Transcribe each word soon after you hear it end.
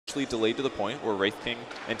delayed to the point where Wraith King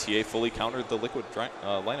and TA fully countered the Liquid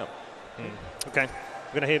lineup. Okay,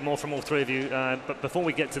 we're going to hear more from all three of you, but before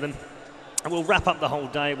we get to them, we'll wrap up the whole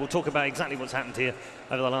day. We'll talk about exactly what's happened here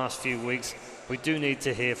over the last few weeks. We do need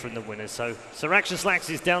to hear from the winners. So Siraction Slacks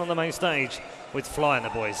is down on the main stage with Fly and the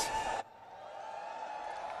boys.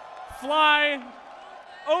 Fly,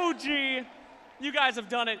 OG, you guys have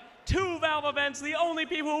done it. 2 Valve events, the only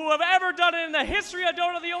people who have ever done it in the history of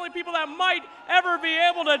Dota, the only people that might ever be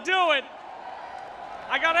able to do it.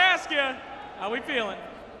 I gotta ask you, how we feeling?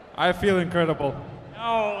 I feel incredible.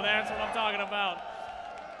 Oh, that's what I'm talking about.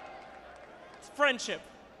 It's friendship.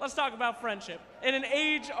 Let's talk about friendship. In an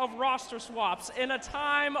age of roster swaps, in a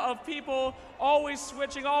time of people always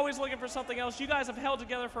switching, always looking for something else, you guys have held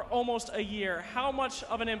together for almost a year. How much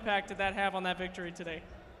of an impact did that have on that victory today?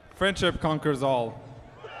 Friendship conquers all.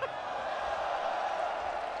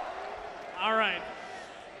 All right.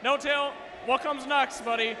 No-Tail, what comes next,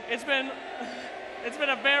 buddy? It's been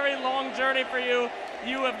a very long journey for you.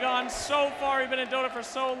 You have gone so far. You've been in Dota for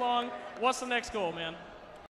so long. What's the next goal, man?